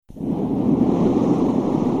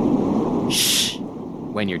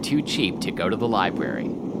when you're too cheap to go to the library.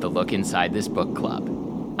 The look inside this book club.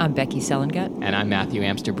 I'm Becky Sellengut. And I'm Matthew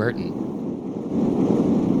Amster Burton.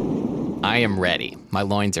 I am ready. My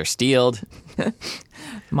loins are steeled.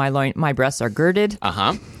 My breasts are girded.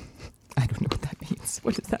 Uh-huh. I don't know what that means.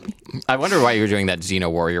 What does that mean? I wonder why you were doing that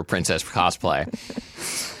Xena Warrior Princess cosplay.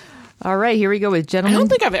 All right, here we go with I Gentlemen. don't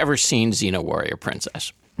think I've ever seen Xena Warrior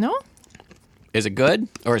Princess. No? Is it good?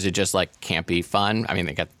 Or is it just like campy fun? I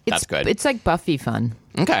mean, that's good. It's like Buffy fun.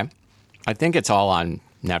 Okay. I think it's all on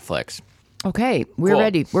Netflix. Okay, we're Cool.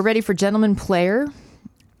 ready. We're ready for Gentleman Player.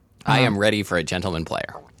 I am ready for a gentleman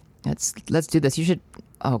player. Let's do this. You should.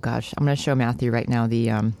 Oh gosh, I'm going to show Matthew right now the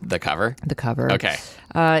The cover? cover. Okay.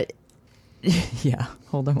 Yeah.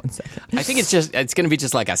 Hold on one second. I think it's going to be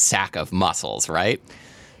just like a sack of muscles, right?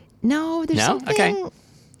 No, there's No? something. Okay.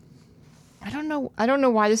 I don't know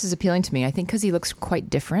why this is appealing to me. I think because he looks quite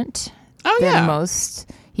different Oh, than yeah. most.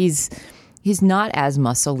 He's not as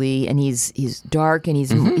muscly, and he's dark, and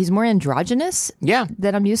he's more androgynous. Yeah.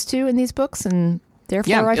 Than I'm used to in these books, and therefore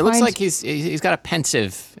Yeah, it looks find like he's got a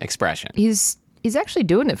pensive expression. he's actually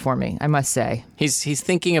doing it for me. I must say, He's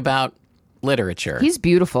thinking about literature. he's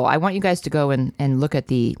beautiful. I want you guys to go and look at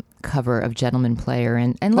the cover of Gentleman Player,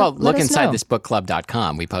 and well, let look us inside know.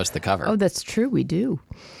 thisbookclub.com. We post the cover. Oh, that's true. We do.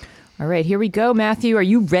 All right, here we go, Matthew. Are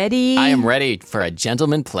you ready? I am ready for a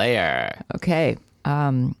gentleman player. Okay.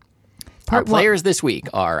 Our Part one. players this week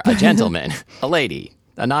are a gentleman, a lady,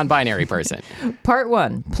 a non-binary person. Part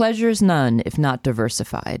 1. Pleasures none if not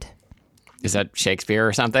diversified. Is that Shakespeare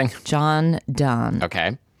or something? John Donne.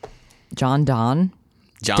 Okay. John Donne.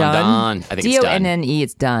 John Donne. I think it's done. Donne.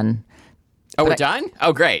 It's done. Oh, we're but done?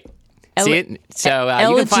 Oh, great. L- See it? So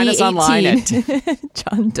you can find us online at...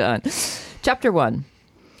 John Donne. Chapter 1.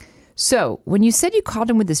 So, when you said you caught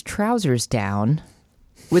him with his trousers down,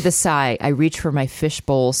 with a sigh, I reached for my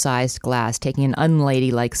fishbowl-sized glass, taking an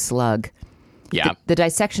unladylike slug. Yeah. The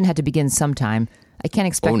dissection had to begin sometime. I can't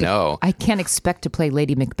expect. Oh, no. I can't expect to play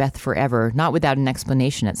Lady Macbeth forever, not without an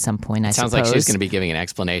explanation at some point. I Sounds suppose. like she's going to be giving an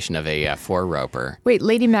explanation of a four-roper. Wait,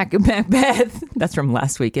 Lady Macbeth. That's from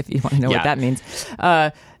last week. If you want to know Yeah. what that means.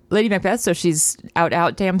 Lady Macbeth. So she's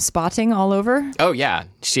out, damn spotting all over. Oh, yeah.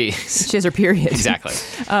 She has her period. Exactly.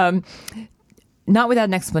 Not without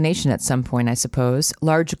an explanation at some point, I suppose.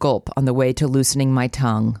 Large gulp on the way to loosening my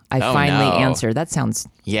tongue. I Oh, finally no. answer. That sounds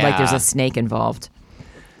Yeah. like there's a snake involved.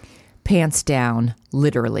 Pants down,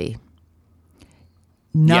 literally.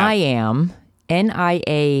 Niam,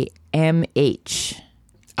 Niamh.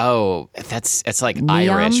 Oh, it's like Niam?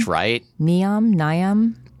 Irish, right?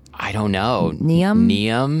 Niam. I don't know. Niam?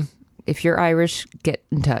 Niam? If you're Irish, get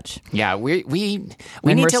in touch. Yeah, we And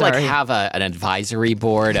need we're to like sorry. have an advisory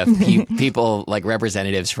board of people like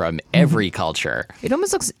representatives from every culture. It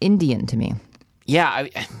almost looks Indian to me. Yeah,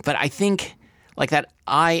 but I think like that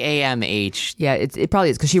IAMH Yeah, it probably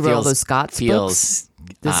is because she wrote all those Scots feels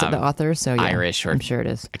books. The author, so yeah, Irish, or I'm sure it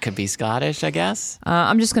is. it could be Scottish, I guess.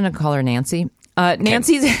 I'm just going to call her Nancy.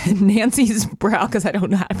 Nancy's brow, because I don't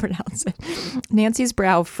know how to pronounce it. Nancy's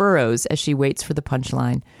brow furrows as she waits for the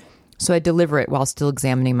punchline. So I deliver it while still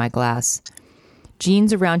examining my glass.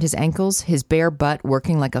 Jeans around his ankles, his bare butt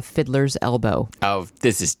working like a fiddler's elbow. Oh,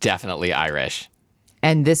 this is definitely Irish.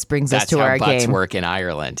 And this brings us That's to how our butts game. work in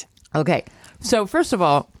Ireland. Okay. So first of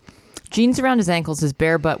all, jeans around his ankles, his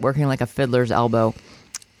bare butt working like a fiddler's elbow.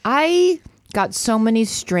 I got so many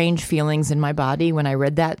strange feelings in my body when I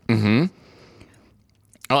read that.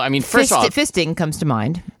 Oh, I mean, first of all, Fisting comes to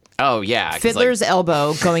mind. oh yeah, 'cause, Fiddler's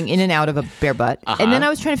elbow going in and out of a bare butt. And then I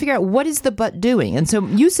was trying to figure out, what is the butt doing? And so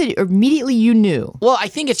you said immediately you knew. Well, I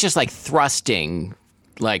think it's just like thrusting,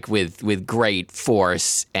 like with great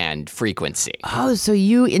force and frequency. Oh, so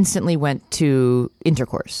you instantly went to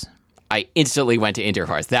intercourse. I instantly went to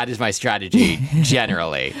intercourse. That is my strategy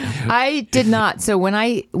generally. I did not. So when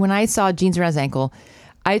I saw jeans around his ankle,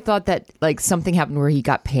 I thought that like something happened where he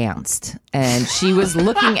got pantsed and she was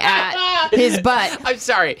looking at his butt. I'm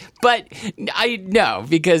sorry, but I know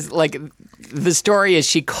because like the story is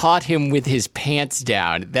she caught him with his pants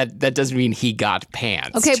down. That doesn't mean he got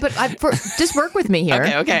pants. Okay, but just work with me here.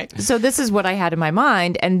 Okay. So this is what I had in my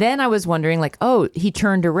mind. And then I was wondering, like, oh, he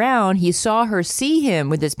turned around. He saw her see him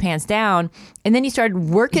with his pants down. And then he started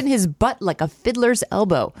working his butt like a fiddler's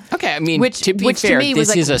elbow. Okay, I mean, Which to be to fair, me was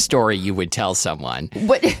this like- is a story you would tell someone.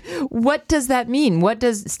 What does that mean? What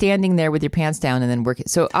does standing there with your pants down and then working?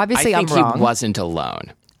 So obviously I think I'm wrong. he wasn't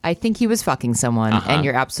alone. I think he was fucking someone. And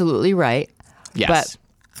you're absolutely right. Yes.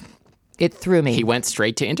 But it threw me. He went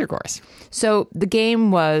straight to intercourse. So the game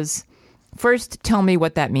was, first tell me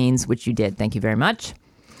what that means, which you did. Thank you very much.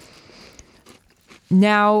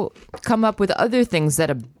 Now come up with other things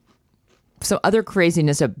that some other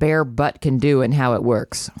craziness a bare butt can do and how it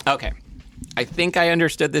works. Okay. I think I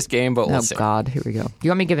understood this game, but we'll see. Oh, God. Here we go. You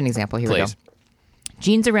want me to give an example? Here Please. we go.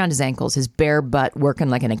 Jeans around his ankles, his bare butt working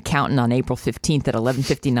like an accountant on April 15th at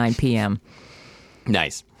 11:59 p.m.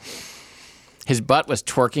 Nice. His butt was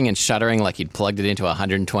twerking and shuddering like he'd plugged it into a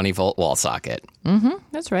 120-volt wall socket.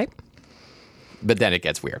 That's right. But then it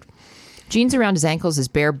gets weird. Jeans around his ankles, his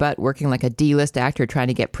bare butt working like a D-list actor trying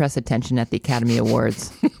to get press attention at the Academy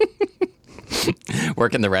Awards.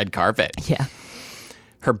 Working the red carpet. Yeah.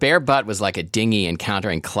 Her bare butt was like a dinghy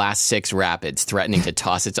encountering Class 6 rapids, threatening to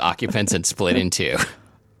toss its occupants and split in two.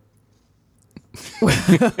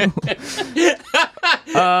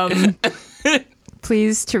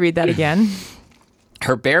 Please to read that again.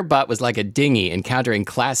 Her bare butt was like a dinghy encountering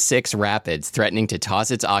Class 6 rapids, threatening to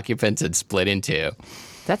toss its occupants and split in two.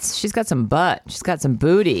 She's got some butt. She's got some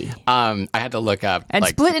booty. I had to look up. And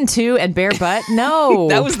split in two and bare butt? No.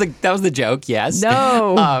 That was the joke, yes.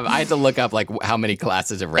 No. I had to look up how many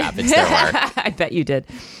classes of rapids there were. I bet you did.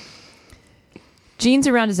 Jeans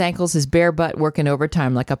around his ankles, his bare butt working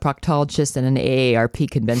overtime like a proctologist at an AARP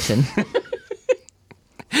convention.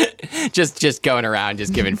 just going around,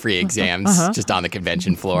 just giving free exams, just on the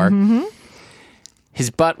convention floor. Mm-hmm. His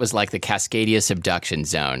butt was like the Cascadia subduction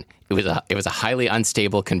zone. It was a highly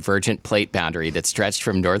unstable convergent plate boundary that stretched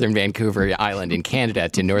from northern Vancouver Island in Canada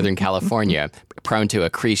to northern California, prone to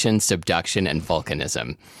accretion, subduction, and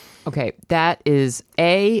volcanism. Okay, that is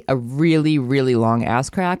A, a really, really long ass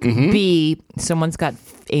crack. B, someone's got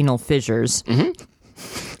anal fissures.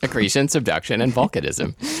 Accretion, subduction, and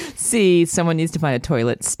volcanism. C, someone needs to find a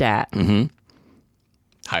toilet stat.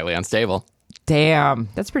 Highly unstable. Damn,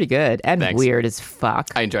 that's pretty good. And Thanks. weird as fuck.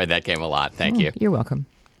 I enjoyed that game a lot. Thank you. You're welcome.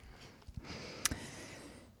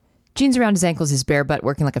 Jeans around his ankles, his bare butt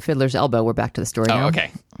working like a fiddler's elbow. We're back to the story now. Oh,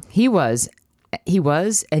 okay. He was,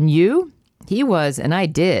 and you? He was, and I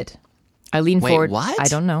did. I leaned Wait, forward. what? I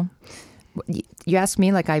don't know. You asked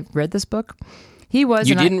me like I read this book? He was.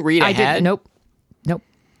 You and didn't read I ahead? didn't, nope.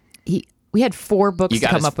 We had 4 books to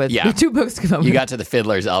come up with. yeah. 2 books to come up with. You got to the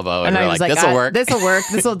fiddler's elbow, and I we're was like, this'll work. This'll work.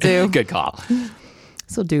 This'll do. Good call.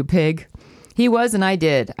 This'll do, pig. He was, and I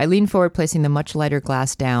did. I leaned forward, placing the much lighter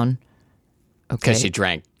glass down. Okay. Because she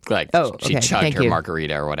drank, she okay. chugged Thank her you.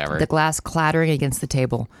 margarita or whatever. The glass clattering against the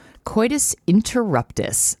table. Coitus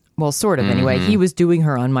interruptus. Well, sort of, anyway. He was doing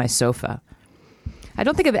her on my sofa. I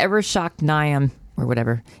don't think I've ever shocked Niam, or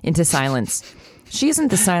whatever, into silence. She isn't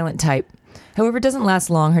the silent type. However, it doesn't last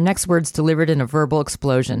long. Her next words delivered in a verbal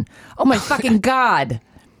explosion. Oh, my fucking God.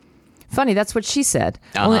 Funny, that's what she said.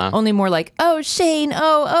 Only more like, oh, Shane,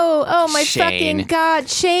 oh, my Shane. fucking God.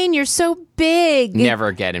 Shane, you're so big.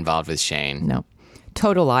 Never get involved with Shane. No.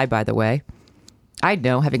 Total lie, by the way. I'd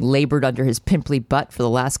know, having labored under his pimply butt for the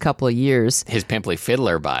last couple of years. His pimply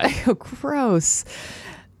fiddler butt. Oh, gross.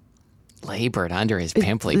 Labored under his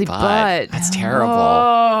pimply butt. Butt. That's terrible.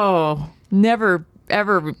 Oh, never,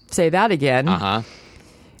 ever say that again.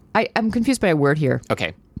 I'm confused by a word here.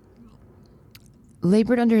 Okay.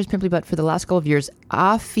 Labored under his pimply butt for the last couple of years.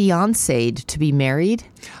 Affianced to be married?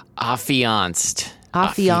 Affianced.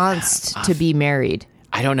 Affianced to be married.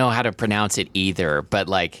 I don't know how to pronounce it either, but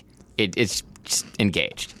it's just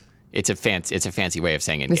engaged. It's a fancy way of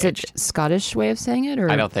saying engaged. Is it Scottish way of saying it?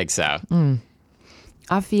 Or I don't think so.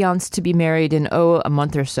 Affianced to be married in, a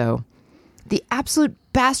month or so. The absolute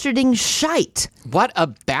bastarding shite. What a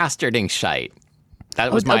bastarding shite.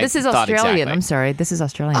 That was my this is thought Australian. exactly. I'm sorry. This is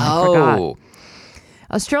Australian. I forgot. Oh.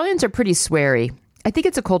 Australians are pretty sweary. I think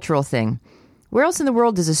it's a cultural thing. Where else in the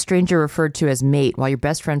world is a stranger referred to as mate while your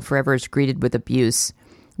best friend forever is greeted with abuse?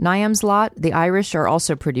 Niam's lot, the Irish, are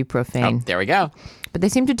also pretty profane. Oh, there we go. But they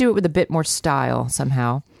seem to do it with a bit more style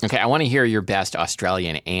somehow. Okay, I want to hear your best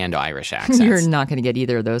Australian and Irish accents. You're not going to get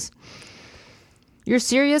either of those. You're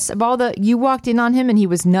serious? You walked in on him and he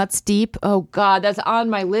was nuts deep? Oh, God, that's on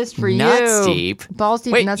my list for Nuts you. deep? Balls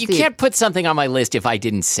deep, Wait, nuts you deep. can't put something on my list if I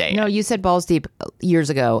didn't say No, it. you said balls deep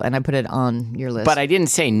years ago, and I put it on your list. But I didn't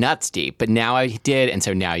say nuts deep, but now I did, and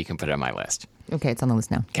so now you can put it on my list. Okay, it's on the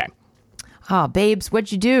list now. Okay. Ah, babes,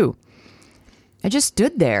 what'd you do? I just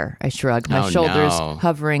stood there. I shrugged, my Oh, shoulders no.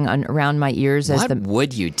 hovering around my ears as What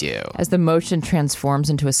would you do? the motion transforms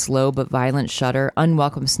into a slow but violent shudder.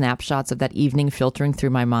 Unwelcome snapshots of that evening filtering through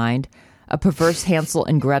my mind. A perverse Hansel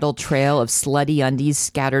and Gretel trail of slutty undies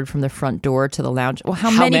scattered from the front door to the lounge. Well, how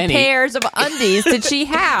many pairs of undies did she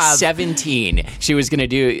have? 17. She was going to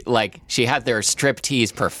do, she had their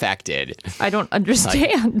striptease perfected. I don't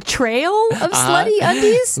understand. Trail of slutty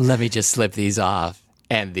undies? Let me just slip these off.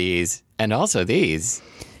 And these. And also these.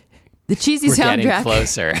 The cheesy We're getting soundtrack.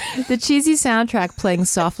 closer. The cheesy soundtrack playing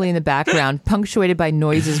softly in the background, punctuated by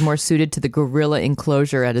noises more suited to the gorilla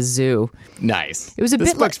enclosure at a zoo. Nice. It was a this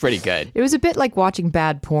bit book's like, pretty good. It was a bit like watching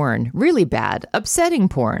bad porn. Really bad. Upsetting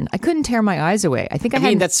porn. I couldn't tear my eyes away. I think I I mean,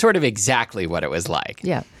 had... that's sort of exactly what it was like.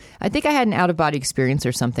 Yeah. I think I had an out-of-body experience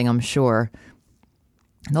or something, I'm sure.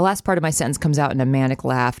 The last part of my sentence comes out in a manic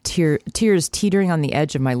laugh, tears teetering on the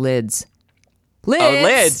edge of my lids. Lids! Oh,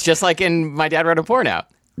 lids, just like in My Dad Wrote a Porno.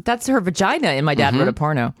 That's her vagina in My Dad Wrote a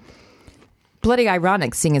Porno. Bloody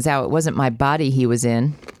ironic, seeing as how it wasn't my body he was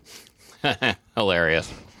in.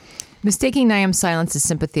 Hilarious. Mistaking Niam's silence as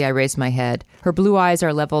sympathy, I raised my head. Her blue eyes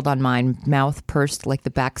are leveled on mine, mouth pursed like the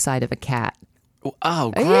backside of a cat.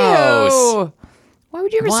 Oh, gross. Ew. Why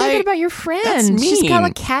would you ever say that about your friend? That's She's got a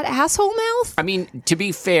mean. cat asshole mouth? I mean, to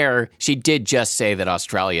be fair, she did just say that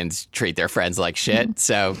Australians treat their friends like shit,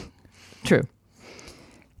 so... True.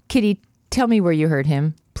 Kitty, tell me where you heard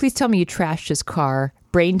him. Please tell me you trashed his car,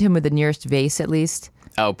 brained him with the nearest vase at least.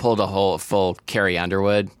 Oh, pulled a whole full Carrie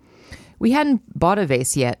Underwood. We hadn't bought a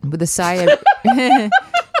vase yet. With a sigh,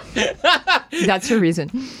 that's her reason.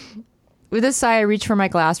 With a sigh, I reach for my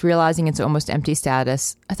glass, realizing its almost empty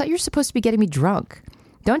status. I thought you were supposed to be getting me drunk.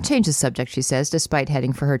 Don't change the subject, she says, despite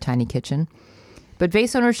heading for her tiny kitchen. But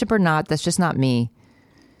vase ownership or not, that's just not me.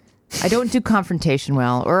 I don't do confrontation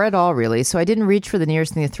well, or at all, really, so I didn't reach for the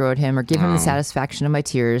nearest thing to throw at him or give him the satisfaction of my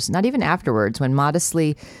tears, not even afterwards, when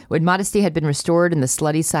modesty had been restored and the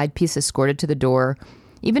slutty side piece escorted to the door.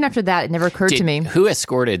 Even after that, it never occurred to me. Who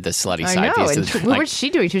escorted the slutty I side know. piece? And what was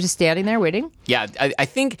she doing? She was just standing there waiting? Yeah, I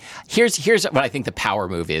think here's what I think the power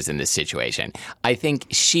move is in this situation. I think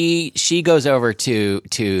she goes over to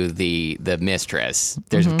the mistress.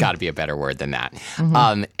 There's got to be a better word than that.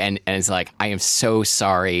 And it's like, I am so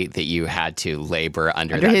sorry that you had to labor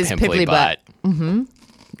under that his pimply pimply butt.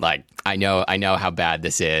 Like, I know how bad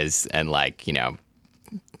this is, and like, you know,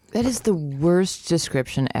 That is the worst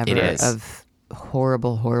description ever It is. of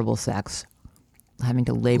horrible, horrible sex. Having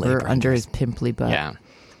to labor under his pimply butt. yeah.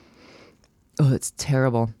 Oh, it's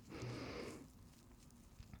terrible.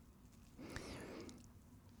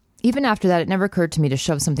 Even after that, it never occurred to me to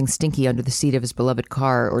shove something stinky under the seat of his beloved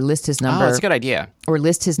car or list his number. Oh, that's a good idea. Or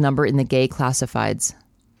list his number in the gay classifieds.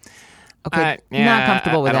 Okay, Yeah, not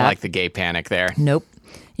comfortable with I don't that. like the gay panic there. Nope.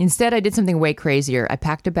 Instead, I did something way crazier. I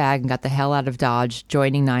packed a bag and got the hell out of Dodge,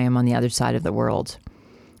 joining Niam on the other side of the world.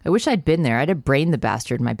 I wish I'd been there. I'd have brained the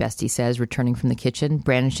bastard, my bestie says, returning from the kitchen,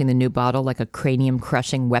 brandishing the new bottle like a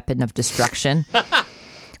cranium-crushing weapon of destruction.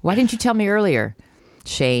 Why didn't you tell me earlier?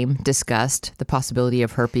 Shame, disgust, the possibility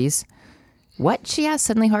of herpes. What? She asked,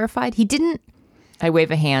 suddenly horrified. He didn't... I wave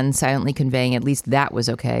a hand, silently conveying at least that was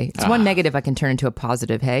okay. It's one negative I can turn into a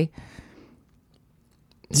positive, hey?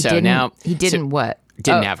 So now He didn't what?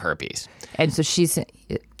 didn't have herpes. And so she's...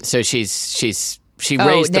 So she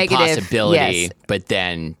raised the negative, possibility, yes. but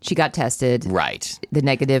then She got tested. right, The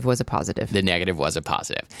negative was a positive. the negative was a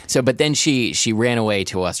positive. So, but then she ran away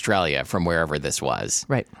to Australia from wherever this was,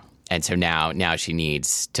 Right. and so now she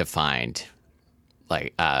needs to find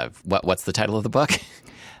like what's the title of the book?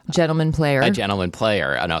 Gentleman player. A gentleman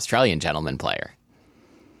player, an Australian gentleman player.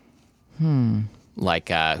 Like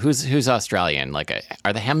who's Australian? Like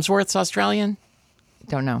are the Hemsworths Australian?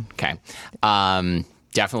 Don't know. Okay.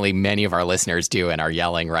 Definitely many of our listeners do and are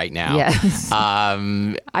yelling right now. Yes.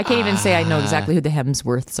 I can't even say I know exactly who the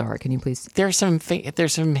Hemsworths are. There's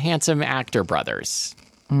There's some handsome actor brothers.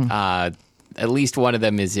 At least one of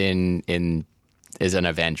them is an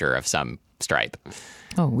Avenger of some stripe.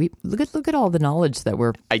 Oh, we look at all the knowledge that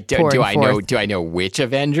we're Do I know which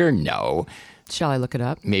Avenger? No. Shall I look it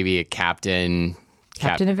up? Maybe a Captain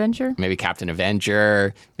Avenger? Maybe Captain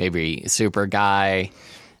Avenger, maybe Super Guy.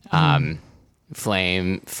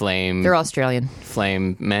 Flame. They're Australian.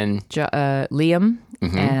 Flame Men. Liam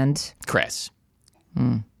and Chris.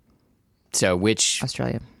 So which?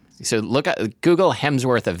 Australia. So Google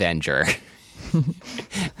Hemsworth Avenger,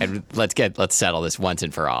 and let's settle this once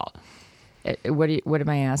and for all. What am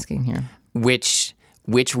I asking here? Which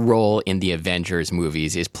role in the Avengers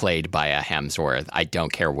movies is played by a Hemsworth? I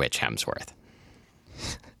don't care which Hemsworth.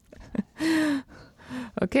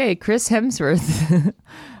 Okay, Chris Hemsworth.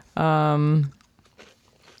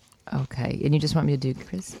 Okay, and you just want me to do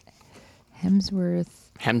Chris Hemsworth?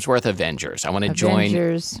 Hemsworth Avengers. I want to join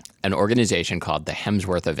Avengers. an organization called the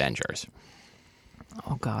Hemsworth Avengers.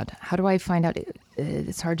 Oh, God. How do I find out?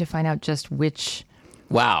 It's hard to find out just which.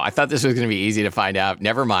 Wow, I thought this was going to be easy to find out.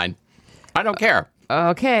 Never mind. I don't care.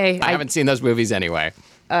 Okay. I haven't seen those movies anyway.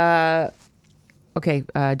 Okay,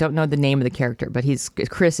 don't know the name of the character, but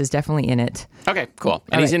Chris is definitely in it. Okay, cool.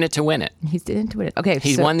 And All he's right. in it to win it. He's into it. Okay,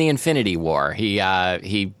 He won the Infinity War. He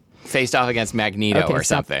faced off against Magneto or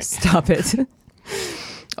something. Stop it.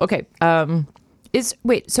 Okay.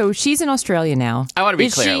 So she's in Australia now. I want to be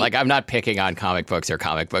clear. Like, I'm not picking on comic books or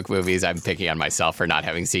comic book movies. I'm picking on myself for not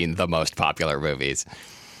having seen the most popular movies.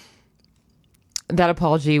 That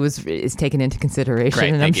apology is taken into consideration,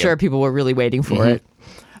 Great, and I'm sure people were really waiting for it.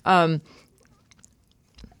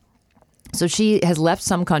 So she has left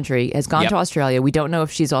some country, has gone to Australia. We don't know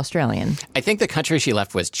if she's Australian. I think the country she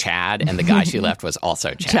left was Chad, and the guy she left was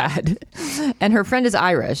also Chad. And her friend is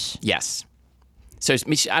Irish. Yes. So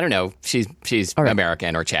I don't know. She's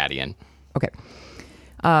American or Chadian. Okay.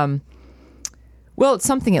 Well, it's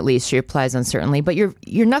something at least, she replies uncertainly. But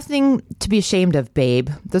you're nothing to be ashamed of, babe.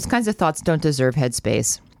 Those kinds of thoughts don't deserve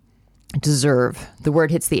headspace. Deserve. The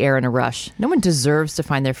word hits the air in a rush. No one deserves to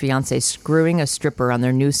find their fiancé screwing a stripper on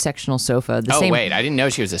their new sectional sofa. Wait. I didn't know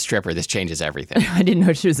she was a stripper. This changes everything. I didn't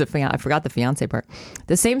know she was I forgot the fiancé part.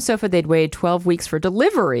 The same sofa they'd waited 12 weeks for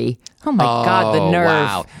delivery. Oh, my God, the nerve.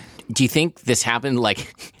 Wow. Do you think this happened?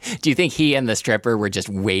 Do you think he and the stripper were just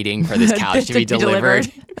waiting for this couch to be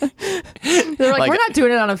delivered? They're like, we're not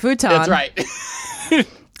doing it on a futon. That's right.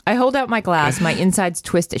 I hold out my glass, my insides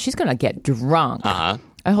twisted. She's going to get drunk. Uh-huh.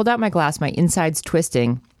 I hold out my glass, my insides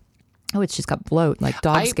twisting. Oh, it's just got bloat, like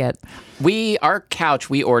dogs get. Our couch,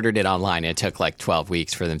 we ordered it online. It took 12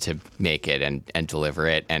 weeks for them to make it and deliver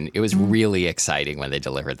it. And it was really exciting when they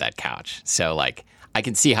delivered that couch. So, I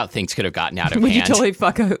can see how things could have gotten out of hand. Would you totally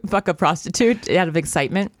fuck a prostitute out of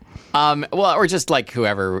excitement? Well, or just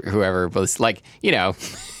whoever was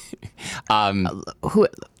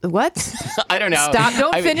what? I don't know. Stop!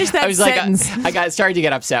 Don't finish that sentence. I got started to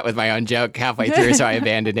get upset with my own joke halfway through, so I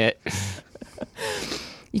abandoned it.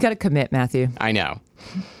 You got to commit, Matthew. I know.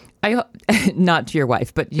 Not to your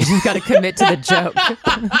wife, but you just got to commit to the joke.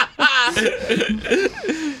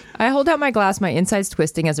 I hold out my glass, my insides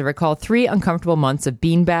twisting as I recall 3 uncomfortable months of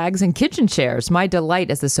beanbags and kitchen chairs. My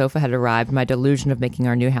delight as the sofa had arrived, my delusion of making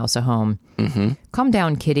our new house a home. Mm-hmm. Calm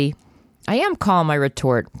down, kitty. I am calm, I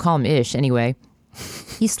retort. Calm-ish, anyway.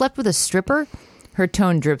 He slept with a stripper? Her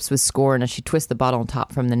tone drips with scorn as she twists the bottle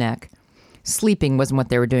top from the neck. Sleeping wasn't what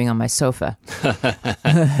they were doing on my sofa.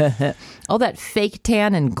 All that fake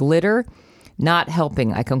tan and glitter, not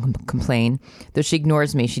helping, I can complain. Though she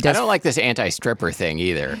ignores me, she does. I don't like this anti-stripper thing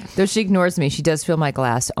either. Though she ignores me, she does fill my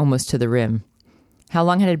glass almost to the rim. How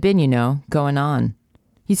long had it been, going on?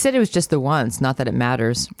 He said it was just the once, not that it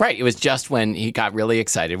matters. Right, it was just when he got really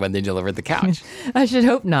excited when they delivered the couch. I should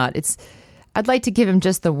hope not. I'd like to give him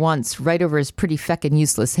just the once, right over his pretty feckin'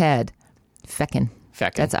 useless head. Feckin'.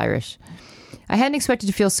 That's Irish. I hadn't expected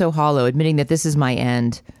to feel so hollow, admitting that this is my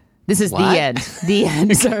end. This is the end. The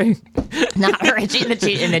end. Sorry. Not her. And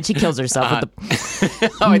then she kills herself with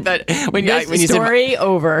the... I thought... When you story said,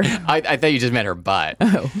 over. I thought you just meant her butt.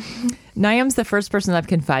 Oh. Niam's the first person I've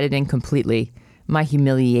confided in completely. My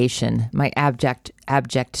humiliation. My abject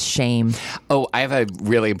shame. Oh, I have a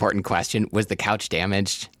really important question. Was the couch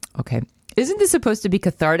damaged? Okay. Isn't this supposed to be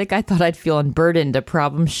cathartic? I thought I'd feel unburdened, a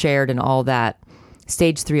problem shared and all that.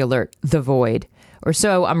 Stage 3 alert. The void. Or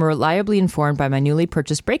so I'm reliably informed by my newly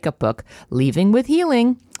purchased breakup book, Leaving with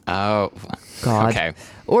Healing. Oh, God. Okay.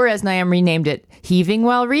 Or as Niam renamed it, Heaving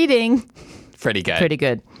While Reading. Pretty good. Pretty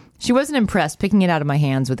good. She wasn't impressed, picking it out of my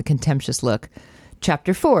hands with a contemptuous look.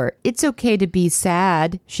 Chapter 4, It's Okay to Be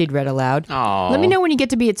Sad, she'd read aloud. Aww. Let me know when you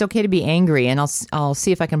get to be It's Okay to Be Angry, and I'll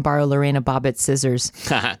see if I can borrow Lorena Bobbitt's scissors.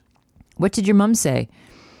 What did your mum say?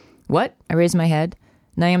 What? I raised my head.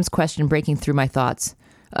 Niam's question breaking through my thoughts.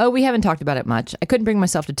 Oh, we haven't talked about it much. I couldn't bring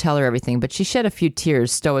myself to tell her everything, but she shed a few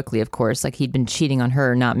tears, stoically, of course, like he'd been cheating on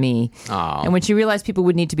her, not me. Aww. And when she realized people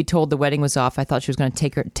would need to be told the wedding was off, I thought she was going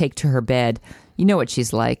to take to her bed. You know what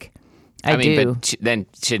she's like. I do. But then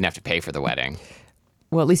she didn't have to pay for the wedding.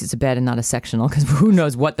 Well, at least it's a bed and not a sectional, because who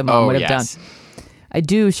knows what the mom would have done. I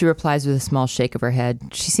do, she replies with a small shake of her head.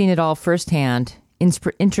 She's seen it all firsthand.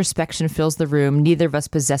 Introspection fills the room, neither of us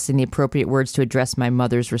possessing the appropriate words to address my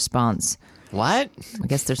mother's response. What? I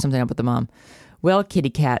guess there's something up with the mom. Well, kitty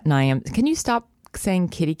cat, Niam. Can you stop saying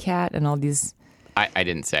kitty cat and all these? I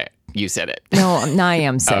didn't say it. You said it. No,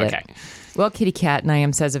 Niam said okay. it. Well, kitty cat,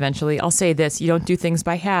 Niam says eventually. I'll say this. You don't do things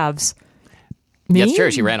by halves. Me? That's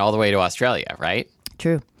true. She ran all the way to Australia, right?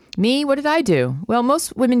 True. Me? What did I do? Well,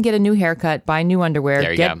 most women get a new haircut, buy new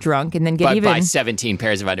underwear, get drunk, and then get even... buy 17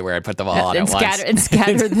 pairs of underwear and put them all on at once. And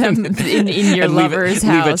scatter them in your lover's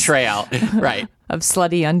house. Leave a trail. Right. Of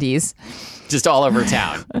slutty undies. Just all over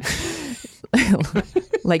town.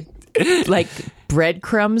 like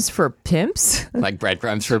breadcrumbs for pimps? Like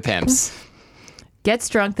breadcrumbs for pimps. Gets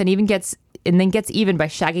drunk, then gets even by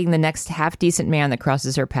shagging the next half-decent man that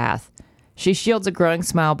crosses her path. She shields a growing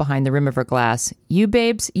smile behind the rim of her glass. You,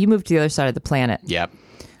 babes, you moved to the other side of the planet. Yep.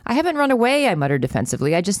 I haven't run away, I muttered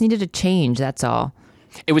defensively. I just needed a change, that's all.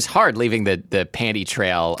 It was hard leaving the panty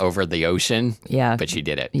trail over the ocean. Yeah. But she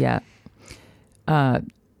did it. Yeah.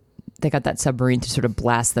 They got that submarine to sort of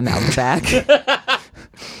blast them out the back.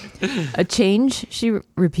 A change, she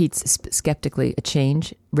repeats skeptically. A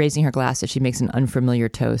change, raising her glass as she makes an unfamiliar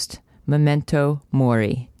toast. Memento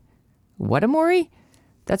mori. What a mori?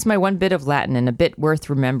 That's my one bit of Latin and a bit worth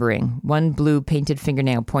remembering. One blue painted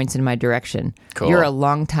fingernail points in my direction. Cool. You're a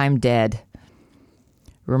long time dead.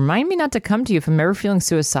 Remind me not to come to you if I'm ever feeling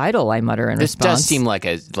suicidal, I mutter in This response. does seem like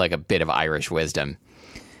a bit of Irish wisdom.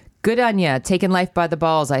 Good on ya, taking life by the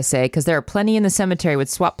balls, I say, because there are plenty in the cemetery would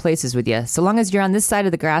swap places with you. So long as you're on this side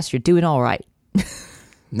of the grass, you're doing all right.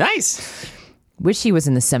 Nice. Wish he was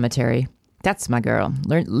in the cemetery. That's my girl.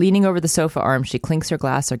 Leaning over the sofa arm, she clinks her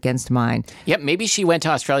glass against mine. Yep, maybe she went to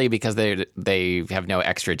Australia because they have no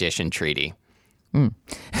extradition treaty.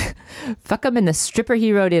 Fuck him in the stripper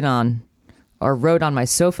he rode in on. Or rode on my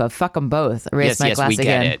sofa. Fuck them both. I raised my glass we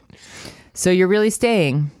again. get it. So you're really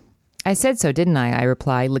staying? I said so, didn't I? I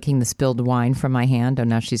reply, licking the spilled wine from my hand. Oh,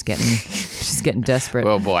 now she's getting desperate.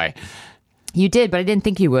 Oh, boy. You did, but I didn't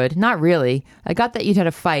think you would. Not really. I got that you'd had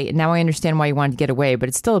a fight, and now I understand why you wanted to get away, but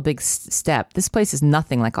it's still a big step. This place is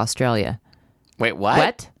nothing like Australia. Wait,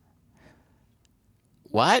 what?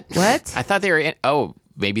 What? What? I thought they were in... Oh,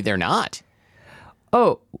 maybe they're not.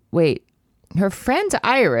 Oh, wait. Her friend's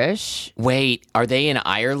Irish. Wait, are they in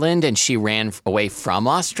Ireland and she ran away from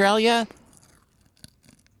Australia?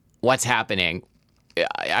 What's happening?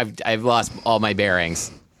 I've lost all my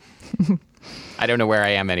bearings. I don't know where I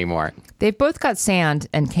am anymore. They've both got sand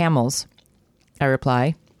and camels, I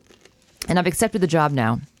reply. And I've accepted the job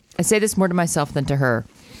now. I say this more to myself than to her.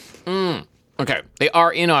 Okay, they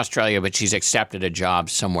are in Australia, but she's accepted a job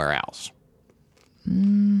somewhere else.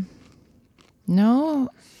 No,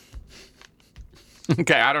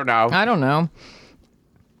 Okay, I don't know. I don't know.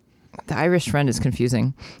 The Irish friend is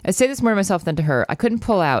confusing. I say this more to myself than to her. I couldn't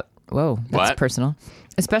pull out. Whoa, that's What? personal.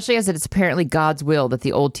 Especially as it's apparently God's will that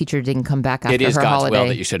the old teacher didn't come back after It is her God's holiday. will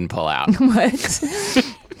that you shouldn't pull out.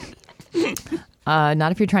 What?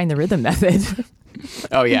 Not if you're trying the rhythm method.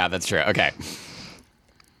 Oh, yeah, that's true. Okay.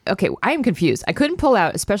 Okay, I am confused. I couldn't pull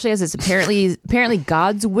out, especially as it's apparently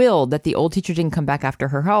God's will that the old teacher didn't come back after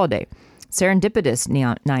her holiday. Serendipitous,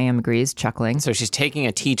 Niam agrees, chuckling. So she's taking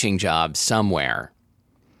a teaching job somewhere.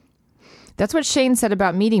 That's what Shane said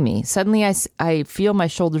about meeting me. Suddenly I feel my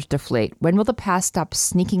shoulders deflate. When will the past stop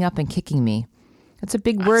sneaking up and kicking me? That's a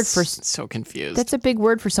big word for... So confused. That's a big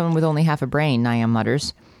word for someone with only half a brain, Niam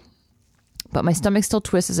mutters. But my stomach still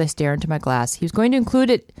twists as I stare into my glass. He was going to include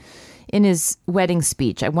it in his wedding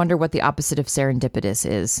speech. I wonder what the opposite of serendipitous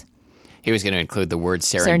is. He was going to include the word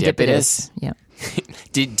serendipitous. Yeah.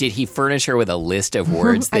 Did he furnish her with a list of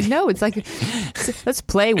words? I know. It's like, let's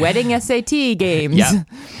play wedding SAT games. Yeah.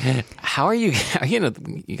 How are you going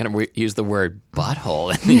to use the word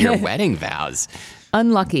butthole in your wedding vows?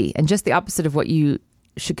 Unlucky, and just the opposite of what you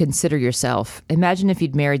should consider yourself. Imagine if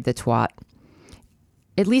you'd married the twat.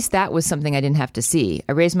 At least that was something I didn't have to see.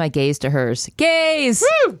 I raised my gaze to hers. Gaze!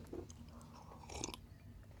 Woo!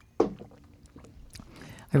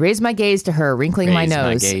 I raised my gaze to her, wrinkling my Raise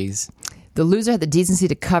nose. my gaze. The loser had the decency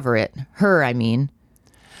to cover it. Her, I mean.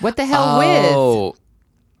 What the hell with? Oh,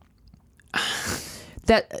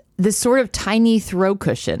 That this sort of tiny throw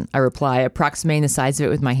cushion, I reply, approximating the size of it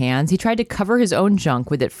with my hands. He tried to cover his own junk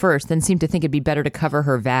with it first, then seemed to think it'd be better to cover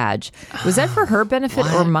her vag. Was that for her benefit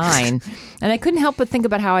or mine? And I couldn't help but think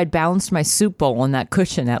about how I'd balanced my soup bowl on that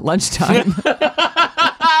cushion at lunchtime.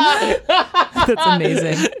 That's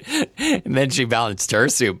amazing. and then she balanced her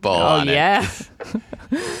soup bowl Oh, on yeah.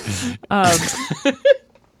 it.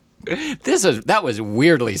 That was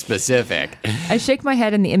weirdly specific. I shake my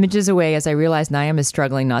head and the images away as I realize Niam is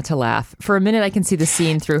struggling not to laugh. For a minute, I can see the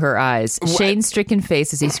scene through her eyes. Shane's stricken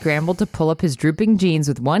face as he scrambled to pull up his drooping jeans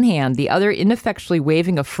with one hand, the other ineffectually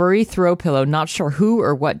waving a furry throw pillow, not sure who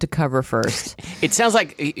or what to cover first. It sounds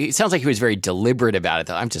like he was very deliberate about it,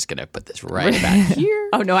 though. I'm just going to put this right about here.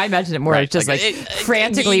 Oh, no, I imagine it more Right, just like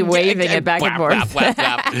frantically waving it back and forth. Blap,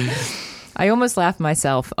 blap, blap. I almost laughed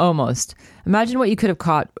myself. Almost. Imagine what you could have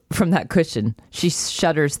caught from that cushion. She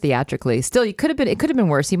shudders theatrically. Still, it could have been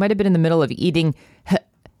worse. He might have been in the middle of eating.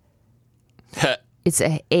 It's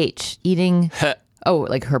a H. Eating. Oh,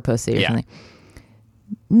 like her pussy or Yeah. something.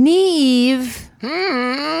 Neve.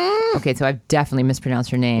 Okay, so I've definitely mispronounced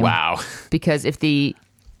her name. Wow. Because if the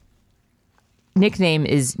nickname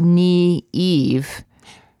is Neve,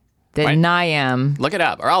 then Right. Niam. Look it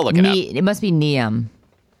up, or I'll look it up. It must be Niam.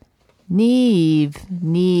 Neve.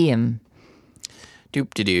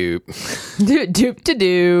 Doop-de-doop.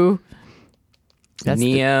 Doop-de-doo.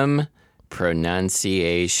 Neum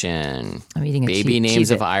pronunciation. I'm eating a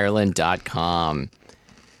BabyNamesOfIreland.com.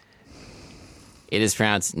 It is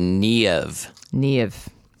pronounced Niamh. Niamh.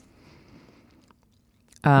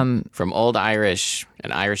 From Old Irish,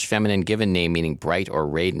 an Irish feminine given name meaning bright or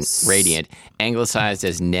radiant, anglicized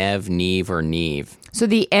as Nev, Neve, or Neve. So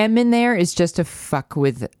the M in there is just to fuck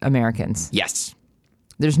with Americans. Yes.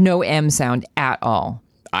 There's no M sound at all.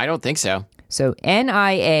 I don't think so. So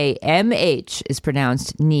Niamh is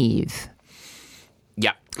pronounced Neve.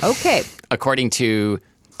 Yeah. Okay. According to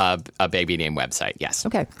a baby name website, yes.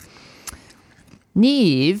 Okay.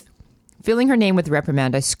 Neve, filling her name with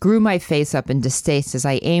reprimand, I screw my face up in distaste as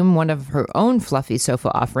I aim one of her own fluffy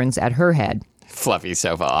sofa offerings at her head. Fluffy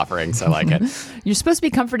sofa offerings, I like it. You're supposed to be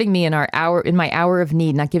comforting me in my hour of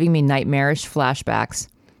need, not giving me nightmarish flashbacks.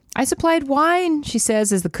 I supplied wine, she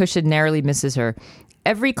says as the cushion narrowly misses her.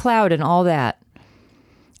 Every cloud and all that.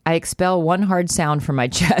 I expel one hard sound from my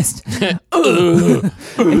chest. I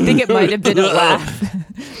think it might have been a laugh.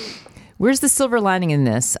 Where's the silver lining in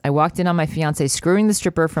this? I walked in on my fiancé screwing the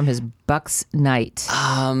stripper from his Bucks night.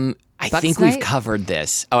 I think we've covered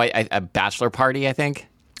this. Oh, a bachelor party, I think.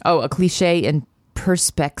 Oh, a cliche in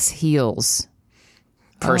Perspex heels.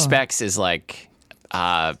 Perspex is like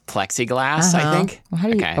plexiglass, I think. Well,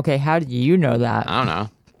 how do you know that? I don't know.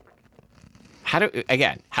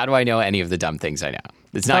 How do I know any of the dumb things I know?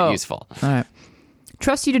 It's not useful. All right.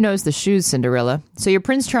 Trust you to nose the shoes, Cinderella. So your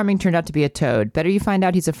Prince Charming turned out to be a toad. Better you find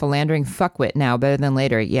out he's a philandering fuckwit now, better than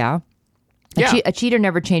later, yeah? A cheater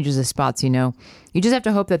never changes his spots, you know. You just have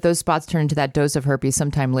to hope that those spots turn into that dose of herpes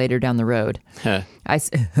sometime later down the road. Huh. I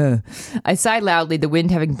sighed loudly, the wind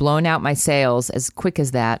having blown out my sails as quick as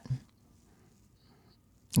that.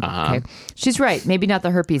 Okay. She's right. Maybe not the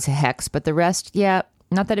herpes hex, but the rest, yeah.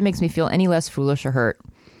 Not that it makes me feel any less foolish or hurt.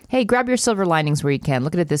 Hey, grab your silver linings where you can.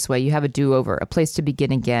 Look at it this way. You have a do-over, a place to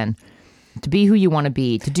begin again. To be who you want to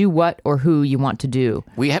be, to do what or who you want to do.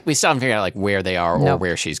 We still haven't figured out like where they are or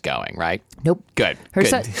where she's going, right? Nope. Good.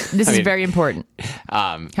 This is very important.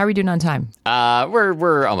 How are we doing on time?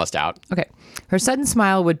 We're almost out. Okay. Her sudden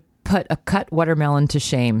smile would put a cut watermelon to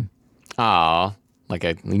shame. Aw, like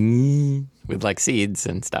with like seeds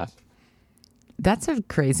and stuff. That's a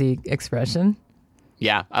crazy expression.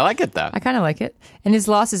 Yeah, I like it though. I kind of like it. And his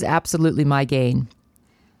loss is absolutely my gain.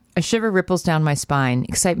 A shiver ripples down my spine.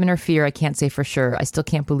 Excitement or fear, I can't say for sure. I still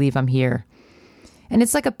can't believe I'm here. And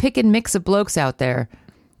it's like a pick and mix of blokes out there.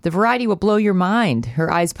 The variety will blow your mind.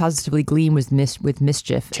 Her eyes positively gleam with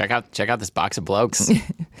mischief. Check out this box of blokes.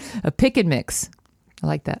 A pick and mix. I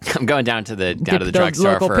like that. I'm going down to the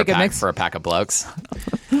drugstore for a pack of blokes.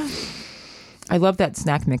 I love that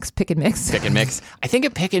snack mix. Pick and mix. Pick and mix. I think a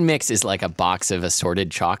pick and mix is like a box of assorted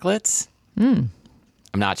chocolates. I'm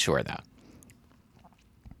not sure though.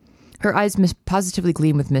 Her eyes positively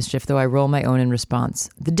gleam with mischief, though I roll my own in response.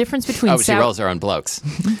 The difference between she rolls her own blokes.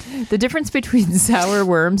 The difference between sour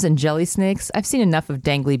worms and jelly snakes. I've seen enough of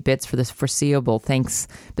dangly bits for this foreseeable. Thanks.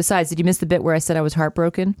 Besides, did you miss the bit where I said I was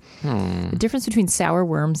heartbroken? The difference between sour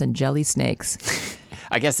worms and jelly snakes.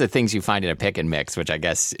 I guess the things you find in a pick and mix, which I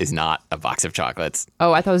guess is not a box of chocolates.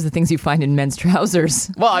 Oh, I thought it was the things you find in men's trousers.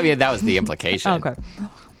 Well, I mean, that was the implication. Okay.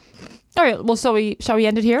 All right. Well, shall we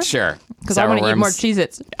end it here? Sure. Because I want to eat more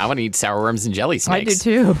Cheez-Its. I want to eat sour worms and jelly snakes. I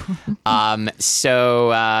do too.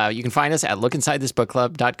 So you can find us at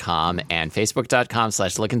lookinsidethisbookclub.com and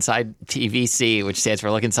facebook.com/lookinsidetvc, which stands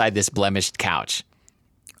for Look Inside This Blemished Couch.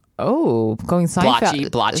 Oh, going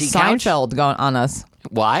Seinfeld. Blotchy couch? Seinfeld going on us.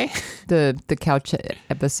 Why? The couch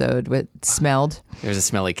episode with smelled. There's a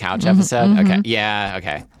smelly couch episode? Okay. Yeah,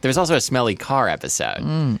 okay. There's also a smelly car episode.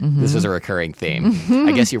 This was a recurring theme.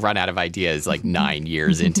 I guess you run out of ideas like 9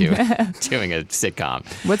 years into doing a sitcom.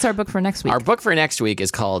 What's our book for next week? Our book for next week is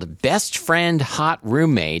called Best Friend Hot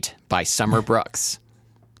Roommate by Summer Brooks.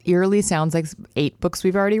 Eerily sounds like 8 books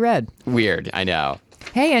we've already read. Weird, I know.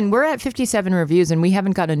 Hey, and we're at 57 reviews, and we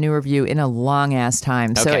haven't got a new review in a long-ass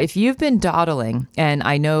time. So if you've been dawdling, and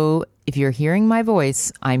I know if you're hearing my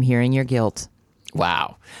voice, I'm hearing your guilt.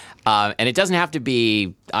 Wow. And it doesn't have to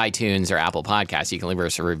be iTunes or Apple Podcasts. You can leave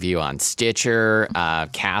us a review on Stitcher,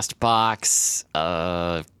 CastBox,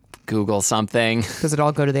 Google something. Does it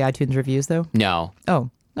all go to the iTunes reviews, though? No. Oh.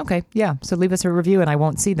 Okay, yeah. So leave us a review, and I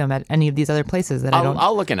won't see them at any of these other places that I don't.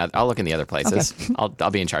 I'll look in the other places. Okay. I'll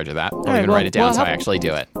be in charge of that. I'll right, even write it down so I actually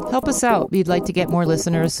do it. Help us out. We'd like to get more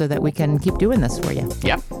listeners so that we can keep doing this for you.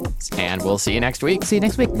 Yep. And we'll see you next week. See you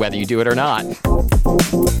next week. Whether you do it or not.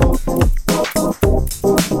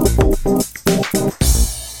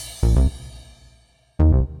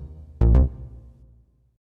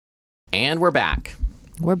 And we're back.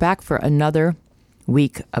 We're back for another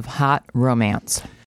week of hot romance.